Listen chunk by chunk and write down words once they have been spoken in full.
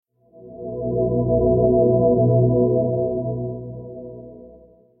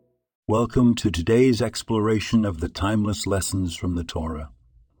Welcome to today's exploration of the timeless lessons from the Torah.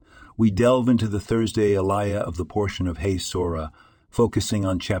 We delve into the Thursday Aliyah of the portion of Hey Sorah, focusing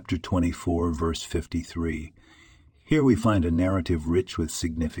on chapter 24, verse 53. Here we find a narrative rich with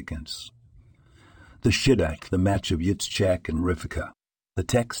significance. The Shidduch, the match of Yitzchak and Rivka. The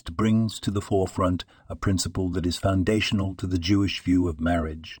text brings to the forefront a principle that is foundational to the Jewish view of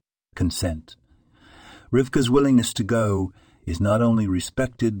marriage: consent. Rivka's willingness to go is not only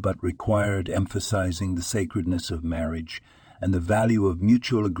respected but required, emphasizing the sacredness of marriage and the value of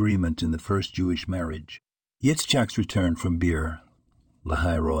mutual agreement in the first Jewish marriage. Yitzchak's return from Bir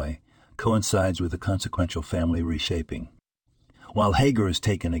Lahairoi coincides with a consequential family reshaping. While Hagar is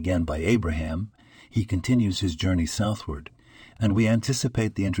taken again by Abraham, he continues his journey southward, and we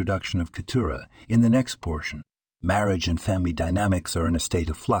anticipate the introduction of Keturah in the next portion. Marriage and family dynamics are in a state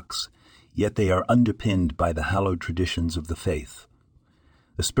of flux, yet they are underpinned by the hallowed traditions of the faith.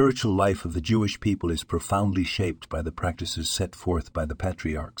 The spiritual life of the Jewish people is profoundly shaped by the practices set forth by the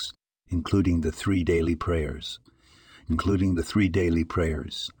patriarchs, including the three daily prayers,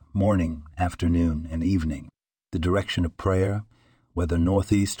 morning, afternoon, and evening. The direction of prayer, whether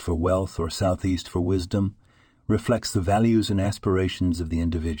northeast for wealth or southeast for wisdom, reflects the values and aspirations of the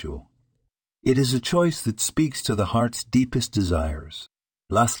individual. It is a choice that speaks to the heart's deepest desires.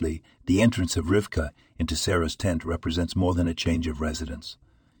 Lastly, the entrance of Rivka into Sarah's tent represents more than a change of residence.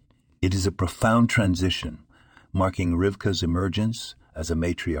 It is a profound transition, marking Rivka's emergence as a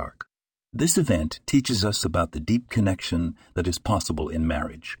matriarch. This event teaches us about the deep connection that is possible in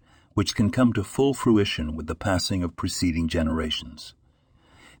marriage, which can come to full fruition with the passing of preceding generations.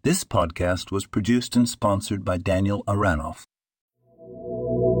 This podcast was produced and sponsored by Daniel Aranoff